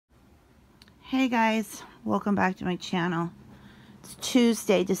Hey guys, welcome back to my channel. It's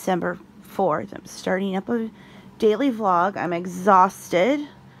Tuesday, December 4th. I'm starting up a daily vlog. I'm exhausted.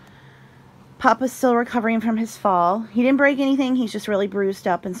 Papa's still recovering from his fall. He didn't break anything, he's just really bruised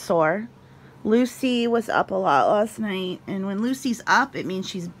up and sore. Lucy was up a lot last night, and when Lucy's up, it means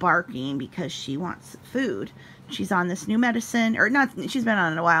she's barking because she wants food. She's on this new medicine, or not, she's been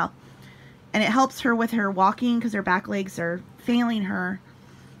on it a while, and it helps her with her walking because her back legs are failing her.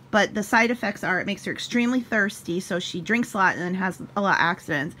 But the side effects are it makes her extremely thirsty, so she drinks a lot and then has a lot of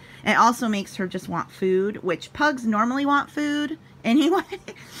accidents. And it also makes her just want food, which pugs normally want food anyway.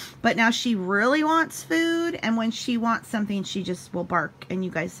 But now she really wants food, and when she wants something, she just will bark. And you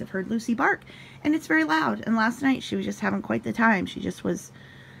guys have heard Lucy bark, and it's very loud. And last night, she was just having quite the time. She just was,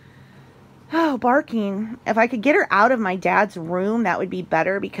 barking. If I could get her out of my dad's room, that would be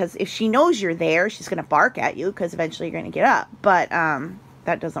better, because if she knows you're there, she's going to bark at you, because eventually you're going to get up. But,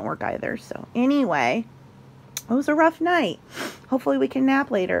 that doesn't work either. So anyway, it was a rough night. Hopefully we can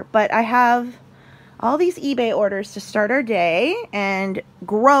nap later. But I have all these eBay orders to start our day, and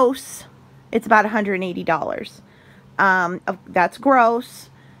gross, it's about $180. That's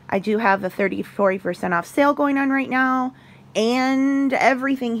gross. I do have a 30-40% off sale going on right now, and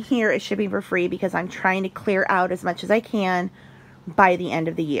everything here is shipping for free because I'm trying to clear out as much as I can by the end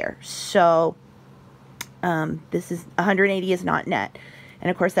of the year. So this is $180 is not net. And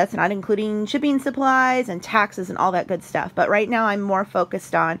of course, that's not including shipping supplies and taxes and all that good stuff. But right now, I'm more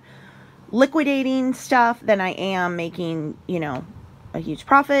focused on liquidating stuff than I am making, you know, a huge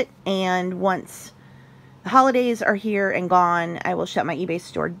profit. And once the holidays are here and gone, I will shut my eBay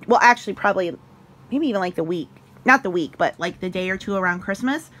store. Well, actually, probably, maybe even like the week. Not the week, but like the day or two around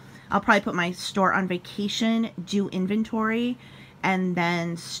Christmas. I'll probably put my store on vacation, do inventory, and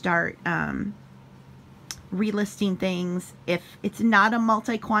then start relisting things. If it's not a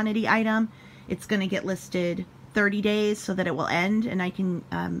multi-quantity item, it's going to get listed 30 days so that it will end, and I can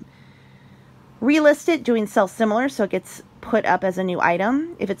relist it doing sell similar, so it gets put up as a new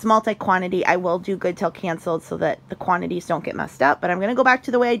item. If it's multi-quantity, I will do good till canceled so that the quantities don't get messed up. But I'm going to go back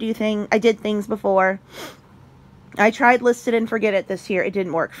to the way I did things before. I tried listed and forget it this year. It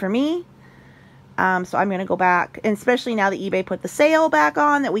didn't work for me. So I'm going to go back, and especially now that eBay put the sale back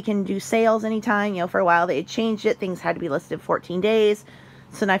on, that we can do sales anytime. You know, for a while they had changed it. Things had to be listed 14 days.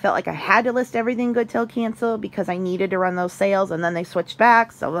 So then I felt like I had to list everything good till cancel because I needed to run those sales, and then they switched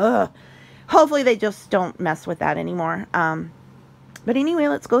back. So hopefully they just don't mess with that anymore. But anyway,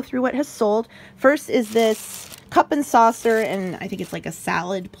 let's go through what has sold. First is this cup and saucer, and I think it's like a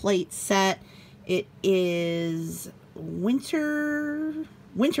salad plate set. It is Winterling.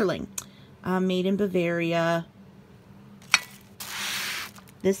 Made in Bavaria.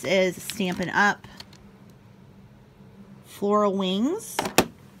 This is Stampin' Up! Floral Wings.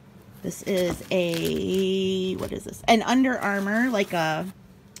 This is what is this? An Under Armour, like a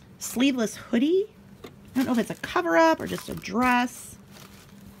sleeveless hoodie. I don't know if it's a cover-up or just a dress.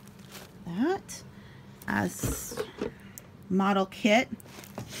 That. As model kit.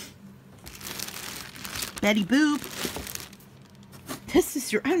 Betty Boop. This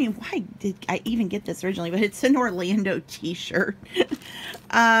is I don't even, why did I even get this originally, but it's an Orlando t-shirt.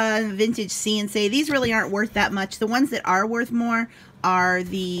 Vintage C&C. These really aren't worth that much. The ones that are worth more are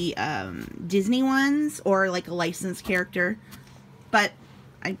the Disney ones, or like a licensed character. But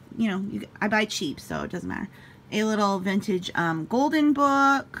I buy cheap, so it doesn't matter. A little vintage golden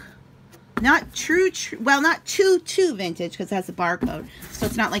book. Not true, well, not too vintage because it has a barcode. So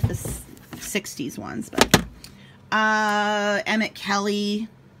it's not like the 60s ones, but Emmett Kelly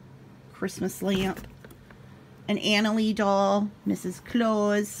Christmas lamp, an Annalie doll, Mrs.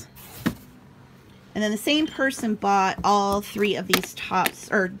 Claus, and then the same person bought all three of these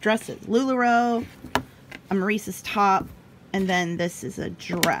tops or dresses. LuLaRoe, a Maurice's top, and then this is a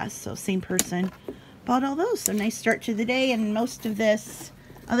dress. So same person bought all those. So nice start to the day, and most of this,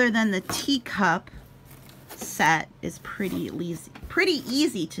 other than the teacup set, is pretty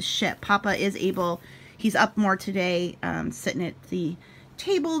easy to ship. Papa is able. He's up more today, sitting at the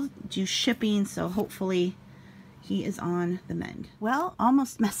table, do shipping, so hopefully he is on the mend. Well,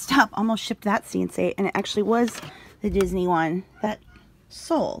 almost messed up, almost shipped that C&C, and it actually was the Disney one that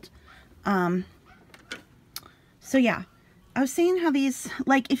sold. So yeah, I was saying how these,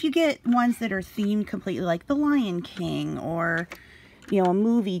 like, if you get ones that are themed completely, like The Lion King, or, you know, a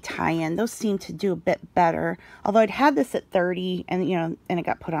movie tie-in, those seem to do a bit better. Although I'd had this at 30, and, you know, and it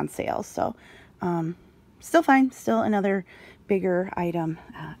got put on sale, so, still fine. Still another bigger item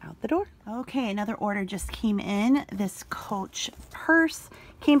out the door. Okay, another order just came in. This Coach purse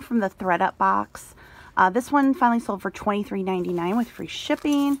came from the ThredUp box. This one finally sold for $23.99 with free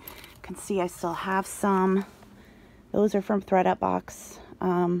shipping. You can see I still have some. Those are from ThreadUp Box.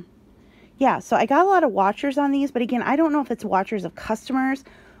 Yeah, so I got a lot of watchers on these, but again, I don't know if it's watchers of customers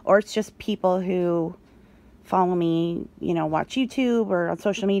or it's just people who follow me, you know, watch YouTube or on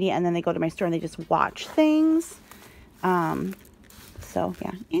social media, and then they go to my store and they just watch things. So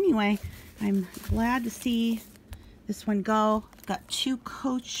yeah, anyway, I'm glad to see this one go. I've got 2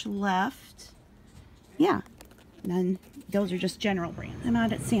 Coach left. Yeah, and then those are just general brands. I'm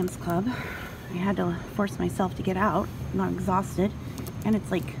out at Sam's Club. I had to force myself to get out. I'm not exhausted, and it's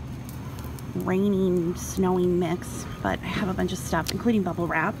like raining, snowing mix, but I have a bunch of stuff, including bubble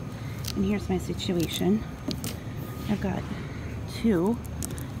wrap. And here's my situation. I've got 2.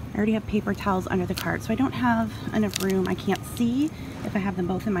 I already have paper towels under the cart, so I don't have enough room. I can't see if I have them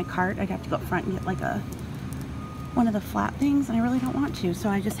both in my cart. I'd have to go up front and get like one of the flat things, and I really don't want to. So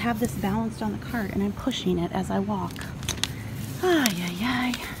I just have this balanced on the cart, and I'm pushing it as I walk. Ay, ay,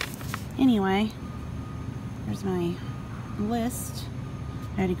 ay. Anyway, there's my list.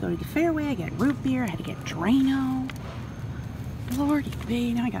 I had to go to the Fairway, I get root beer, I had to get Drano. Lordy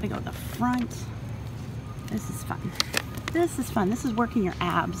be, now I gotta go to the front. This is fun. This is fun. This is working your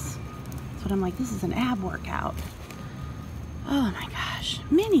abs. That's what I'm like, this is an ab workout. Oh my gosh.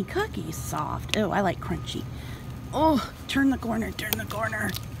 Mini cookies, soft. Oh, I like crunchy. Oh, turn the corner, turn the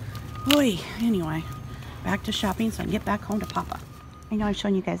corner. Boy, anyway, back to shopping so I can get back home to Papa. I know I've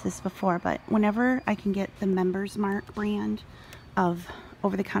shown you guys this before, but whenever I can get the Members Mark brand of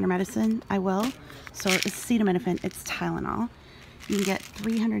over-the-counter medicine, I will. So it's acetaminophen, it's Tylenol. You can get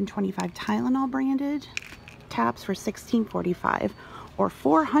 325 Tylenol branded tabs for $16.45 or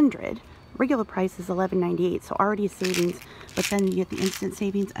 400. Regular price is $11.98, so already a savings, but then you get the instant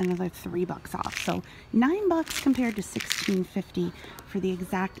savings, another $3 off. So $9 compared to $16.50 for the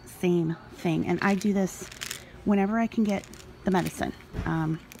exact same thing. And I do this whenever I can get the medicine.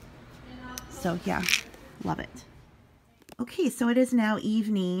 So yeah, love it. Okay, so it is now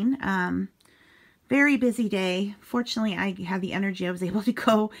evening. Very busy day. Fortunately, I had the energy. I was able to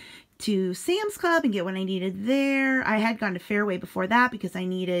go to Sam's Club and get what I needed there. I had gone to Fairway before that because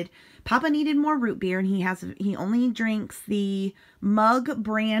Papa needed more root beer, and he only drinks the Mug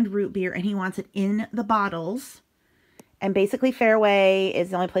brand root beer, and he wants it in the bottles. And basically Fairway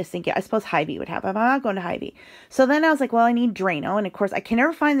is the only place to get. I suppose Hy-Vee would have it. I'm not going to Hy-Vee. So then I was like, well, I need Drano. And of course, I can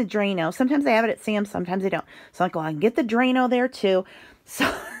never find the Drano. Sometimes I have it at Sam's, sometimes I don't. So I'm like, well, I can get the Drano there too.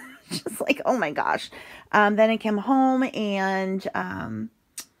 So just like, oh my gosh. Then I came home and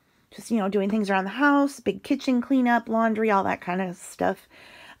just, you know, doing things around the house, big kitchen cleanup, laundry, all that kind of stuff.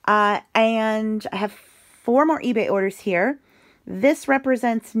 And I have 4 more eBay orders here. This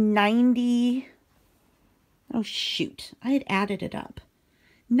represents 90... Oh, shoot. I had added it up.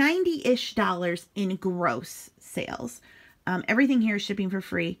 $90-ish in gross sales. Everything here is shipping for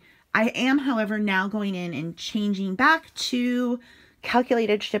free. I am, however, now going in and changing back to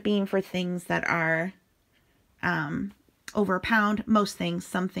calculated shipping for things that are over £1. Most things.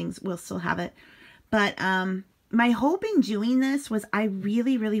 Some things will still have it. But my hope in doing this was I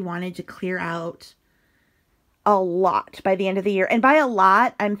really, really wanted to clear out a lot by the end of the year. And by a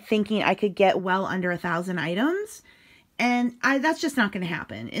lot, I'm thinking I could get well under 1,000 items. And that's just not going to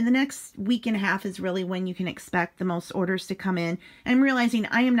happen. In the next week and a half is really when you can expect the most orders to come in. And I'm realizing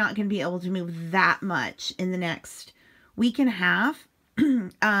I am not going to be able to move that much in the next week and a half.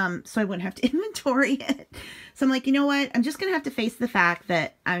 So I wouldn't have to inventory it. So I'm like, you know what? I'm just going to have to face the fact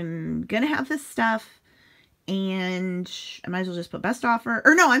that I'm going to have this stuff. And I might as well just put best offer.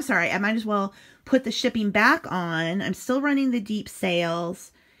 Or no, I'm sorry. I might as well put the shipping back on. I'm still running the deep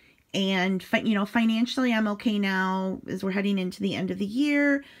sales. And, you know, financially, I'm okay now as we're heading into the end of the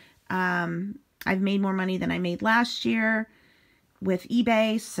year. I've made more money than I made last year with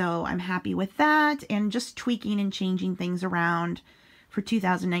eBay. So I'm happy with that. And just tweaking and changing things around for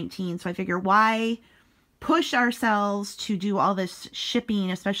 2019. So I figure, why push ourselves to do all this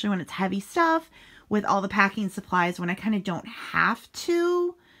shipping, especially when it's heavy stuff, with all the packing supplies when I kind of don't have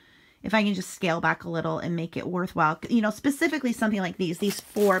to, if I can just scale back a little and make it worthwhile. You know, specifically something like these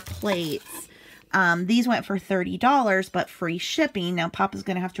 4 plates. These went for $30, but free shipping. Now Papa's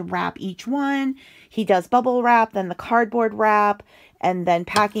going to have to wrap each one. He does bubble wrap, then the cardboard wrap, and then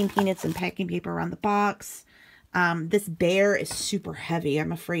packing peanuts and packing paper around the box. This bear is super heavy.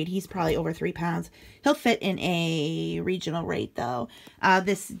 I'm afraid he's probably over 3 pounds. He'll fit in a regional rate though.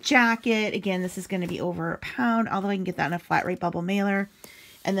 This jacket, again, this is going to be over £1, although I can get that in a flat rate bubble mailer.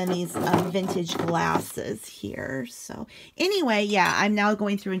 And then these vintage glasses here. So anyway, yeah, I'm now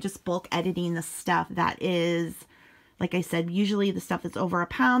going through and just bulk editing the stuff that is, like I said, usually the stuff that's over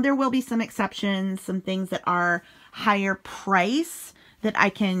 £1. There will be some exceptions, some things that are higher price that I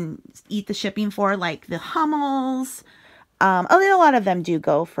can eat the shipping for, like the Hummels. A lot of them do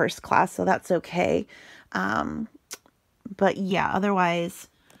go first class, so that's okay. But yeah, otherwise,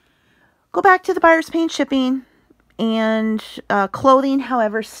 go back to the buyer's paying shipping. And clothing,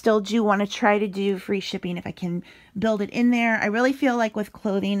 however, still do want to try to do free shipping if I can build it in there. I really feel like with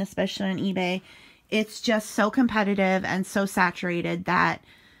clothing, especially on eBay, it's just so competitive and so saturated that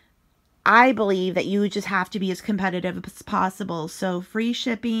I believe that you just have to be as competitive as possible. So free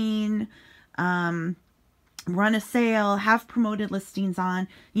shipping, run a sale, have promoted listings on.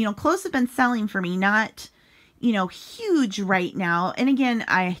 You know, clothes have been selling for me, not, you know, huge right now. And again,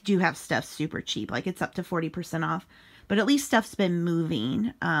 I do have stuff super cheap, like it's up to 40% off, but at least stuff's been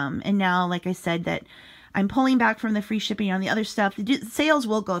moving. And now, like I said, that I'm pulling back from the free shipping on the other stuff. The sales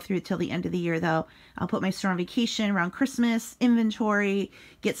will go through till the end of the year, though. I'll put my store on vacation around Christmas, inventory,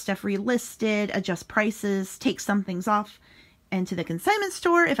 get stuff relisted, adjust prices, take some things off into the consignment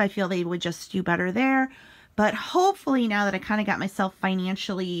store if I feel they would just do better there. But hopefully now that I kind of got myself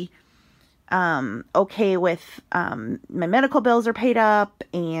financially okay with my medical bills are paid up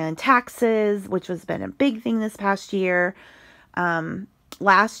and taxes, which has been a big thing this past year.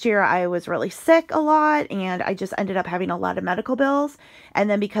 Last year I was really sick a lot and I just ended up having a lot of medical bills. And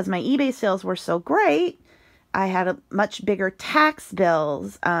then because my eBay sales were so great, I had a much bigger tax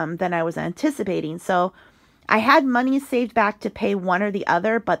bills than I was anticipating. So I had money saved back to pay one or the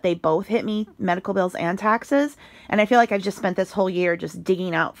other, but they both hit me, medical bills and taxes. And I feel like I've just spent this whole year just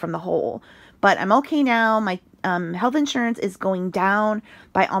digging out from the hole. But I'm okay now. My health insurance is going down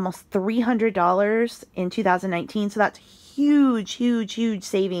by almost $300 in 2019. So that's huge, huge, huge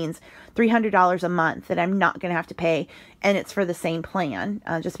savings. $300 a month that I'm not going to have to pay. And it's for the same plan,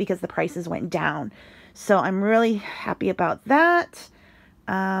 just because the prices went down. So I'm really happy about that.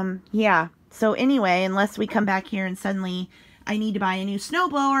 Yeah. So anyway, unless we come back here and suddenly I need to buy a new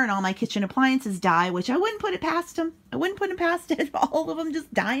snowblower and all my kitchen appliances die, which I wouldn't put it past them. I wouldn't put it past it. All of them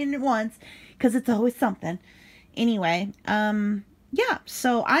just dying at once because it's always something. Anyway, yeah,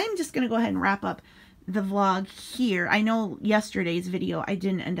 so I'm just going to go ahead and wrap up the vlog here. I know yesterday's video, I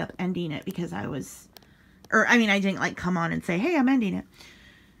didn't end up ending it because I didn't like come on and say, hey, I'm ending it,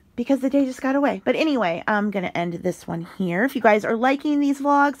 because the day just got away. But anyway, I'm going to end this one here. If you guys are liking these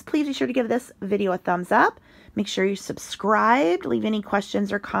vlogs, please be sure to give this video a thumbs up. Make sure you're subscribed. Leave any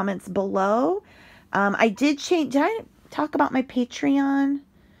questions or comments below. I did change. Did I talk about my Patreon?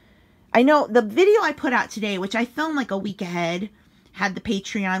 I know the video I put out today, which I filmed like a week ahead, had the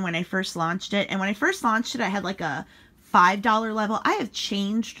Patreon when I first launched it. And when I first launched it, I had like a $5 level. I have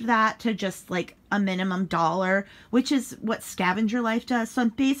changed that to just like a minimum $1, which is what Scavenger Life does. So I'm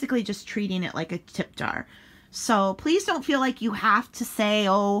basically just treating it like a tip jar. So please don't feel like you have to say,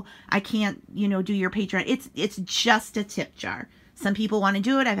 oh, I can't, you know, do your Patreon. It's just a tip jar. Some people want to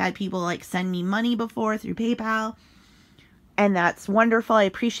do it. I've had people like send me money before through PayPal, and that's wonderful. I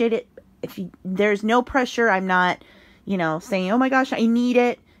appreciate it. There's no pressure. I'm not, you know, saying, oh my gosh, I need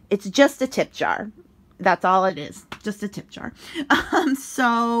it. It's just a tip jar. That's all it is. Just a tip jar.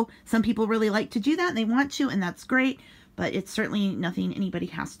 So some people really like to do that and they want to, and that's great. But it's certainly nothing anybody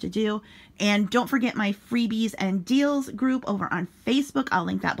has to do. And don't forget my freebies and deals group over on Facebook. I'll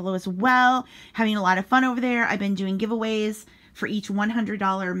link that below as well. Having a lot of fun over there. I've been doing giveaways for each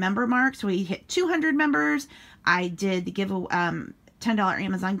 $100 member mark. So we hit 200 members. I did the $10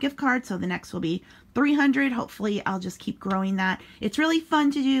 Amazon gift card. So the next will be 300. Hopefully I'll just keep growing that. It's really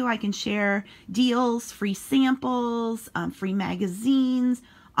fun to do. I can share deals, free samples, free magazines,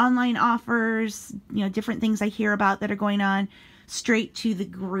 online offers, you know, different things I hear about that are going on, straight to the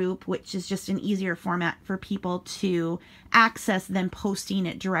group, which is just an easier format for people to access than posting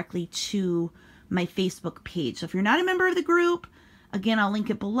it directly to my Facebook page. So if you're not a member of the group, again, I'll link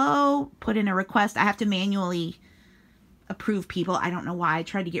it below. Put in a request. I have to manually approve people. I don't know why. I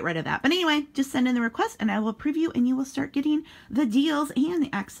tried to get rid of that. But anyway, just send in the request and I will approve you and you will start getting the deals and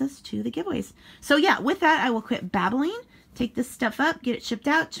the access to the giveaways. So yeah, with that, I will quit babbling. Take this stuff up, get it shipped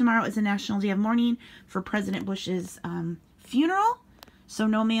out. Tomorrow is a National Day of Mourning for President Bush's funeral. So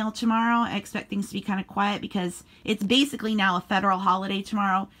no mail tomorrow. I expect things to be kind of quiet because it's basically now a federal holiday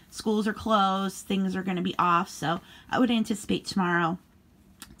tomorrow. Schools are closed. Things are going to be off. So I would anticipate tomorrow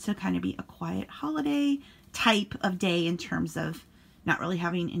to kind of be a quiet holiday type of day in terms of not really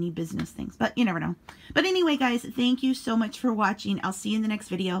having any business things. But you never know. But anyway, guys, thank you so much for watching. I'll see you in the next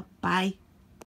video. Bye.